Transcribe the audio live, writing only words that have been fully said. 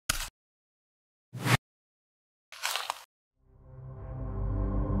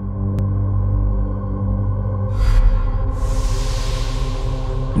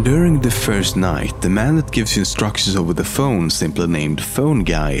During the first night, the man that gives you instructions over the phone, simply named Phone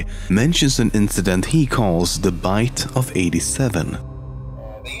Guy, mentions an incident he calls the Bite of 87.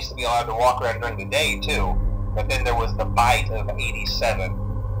 They used to be allowed to walk around during the day too, but then there was the Bite of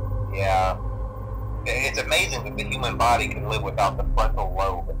 87. Yeah. It's amazing that the human body can live without the frontal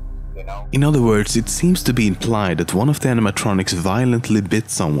lobe, you know? In other words, it seems to be implied that one of the animatronics violently bit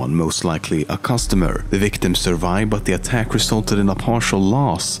someone, most likely a customer. The victim survived, but the attack resulted in a partial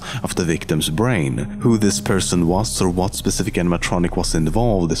loss of the victim's brain. Who this person was or what specific animatronic was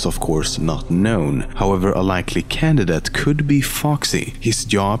involved is of course not known. However, a likely candidate could be Foxy. His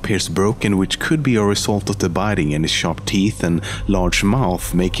jaw appears broken, which could be a result of the biting, and his sharp teeth and large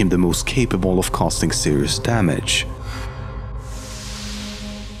mouth make him the most capable of causing serious damage.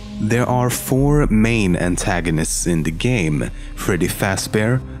 There are 4 main antagonists in the game: Freddy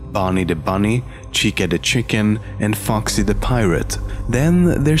Fazbear, Bonnie the Bunny, Chica the Chicken, and Foxy the Pirate.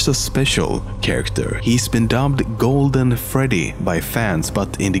 Then there's a special character. He's been dubbed Golden Freddy by fans,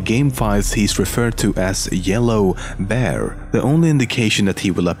 but in the game files he's referred to as Yellow Bear. The only indication that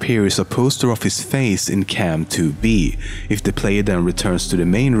he will appear is a poster of his face in Cam 2B. If the player then returns to the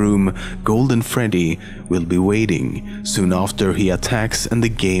main room, Golden Freddy will be waiting. Soon after, he attacks and the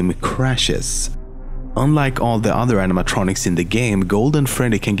game crashes. Unlike all the other animatronics in the game, Golden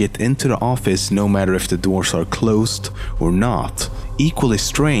Freddy can get into the office no matter if the doors are closed or not. Equally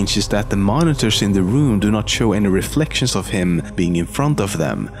strange is that the monitors in the room do not show any reflections of him being in front of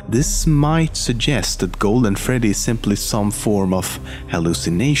them. This might suggest that Golden Freddy is simply some form of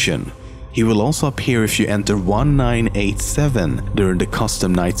hallucination. He will also appear if you enter 1987 during the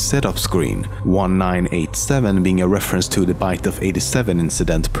custom night setup screen, 1987 being a reference to the Bite of 87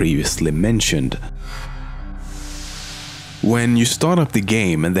 incident previously mentioned. When you start up the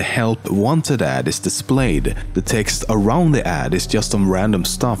game and the Help Wanted ad is displayed, the text around the ad is just some random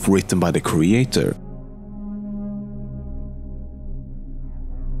stuff written by the creator.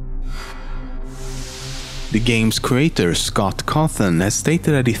 The game's creator, Scott Cawthon, has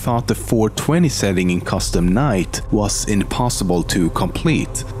stated that he thought the 420 setting in Custom Night was impossible to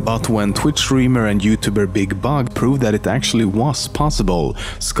complete. But when Twitch streamer and YouTuber Big Bug proved that it actually was possible,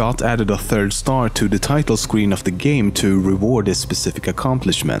 Scott added a 3rd star to the title screen of the game to reward this specific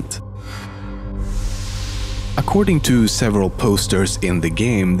accomplishment. According to several posters in the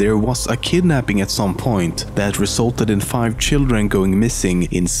game, there was a kidnapping at some point that resulted in 5 children going missing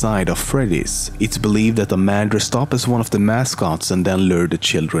inside of Freddy's. It's believed that a man dressed up as one of the mascots and then lured the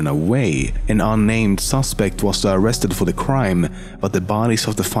children away. An unnamed suspect was arrested for the crime, but the bodies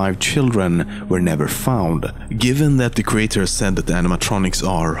of the 5 children were never found. Given that the creator said that the animatronics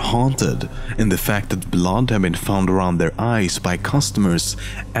are haunted, and the fact that blood had been found around their eyes by customers,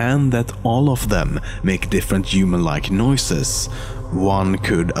 and that all of them make different human-like noises, one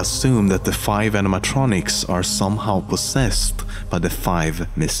could assume that the 5 animatronics are somehow possessed by the 5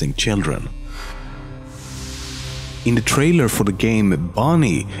 missing children. In the trailer for the game,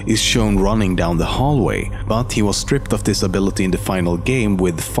 Bonnie is shown running down the hallway, but he was stripped of this ability in the final game,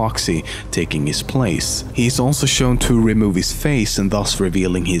 with Foxy taking his place. He is also shown to remove his face and thus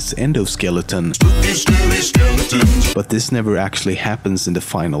revealing his endoskeleton, but this never actually happens in the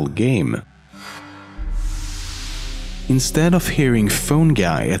final game. Instead of hearing Phone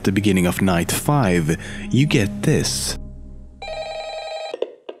Guy at the beginning of Night 5, you get this.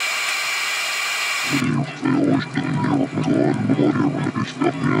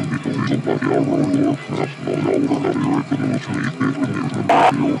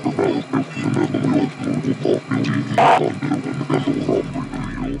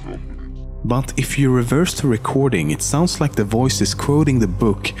 But if you reverse the recording, it sounds like the voice is quoting the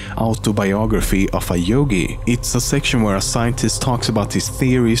book Autobiography of a Yogi. It's a section where a scientist talks about his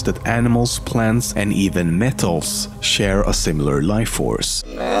theories that animals, plants, and even metals share a similar life force.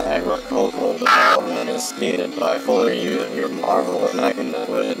 Agricultural development is stated by fully using your marvelous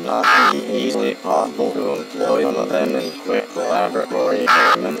mechanism. Would it not be easily possible to employ some of them in quick laboratory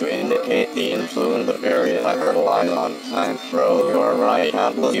experiments to indicate the influence of various fertilizers on plants? Bro, you're right.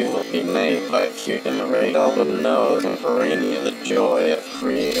 Countless use will be made by shooting a ray up the nose and bringing you the joy of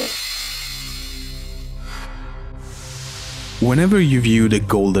creating. Whenever you view the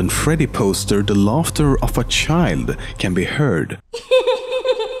Golden Freddy poster, the laughter of a child can be heard.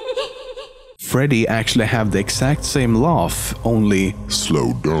 Freddy actually have the exact same laugh, only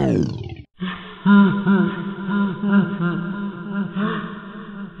slowed down.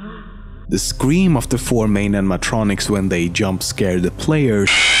 The scream of the 4 main animatronics when they jump scare the player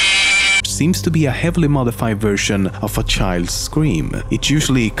seems to be a heavily modified version of a child's scream. It's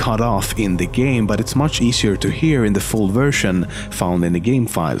usually cut off in the game, but it's much easier to hear in the full version found in the game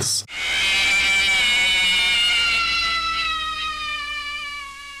files.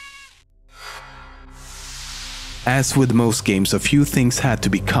 As with most games, a few things had to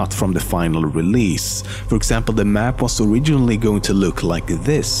be cut from the final release. For example, the map was originally going to look like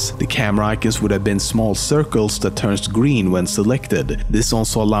this. The camera icons would have been small circles that turns green when selected. This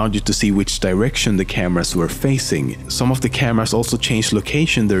also allowed you to see which direction the cameras were facing. Some of the cameras also changed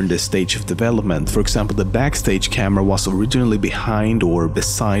location during this stage of development. For example, the backstage camera was originally behind or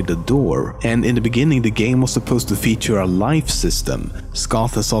beside the door. And in the beginning, the game was supposed to feature a life system.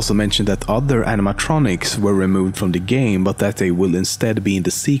 Scott has also mentioned that other animatronics were removed from the game, but that they will instead be in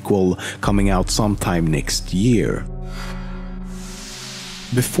the sequel coming out sometime next year.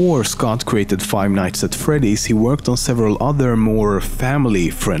 Before Scott created Five Nights at Freddy's, he worked on several other more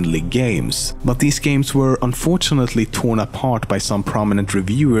family-friendly games. But these games were unfortunately torn apart by some prominent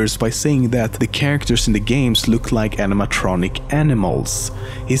reviewers by saying that the characters in the games look like animatronic animals.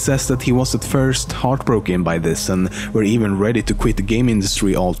 He says that he was at first heartbroken by this and were even ready to quit the game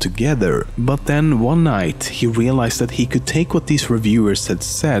industry altogether. But then one night he realized that he could take what these reviewers had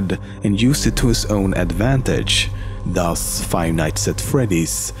said and use it to his own advantage. Thus, Five Nights at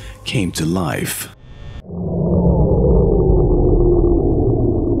Freddy's came to life.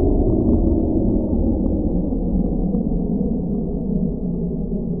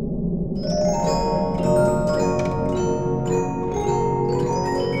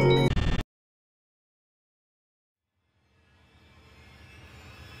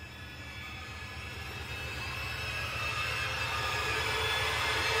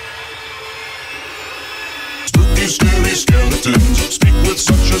 Scary skeletons speak with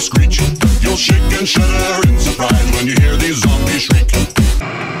such a screech. You'll shake and shudder in surprise when you hear these zombies shriek.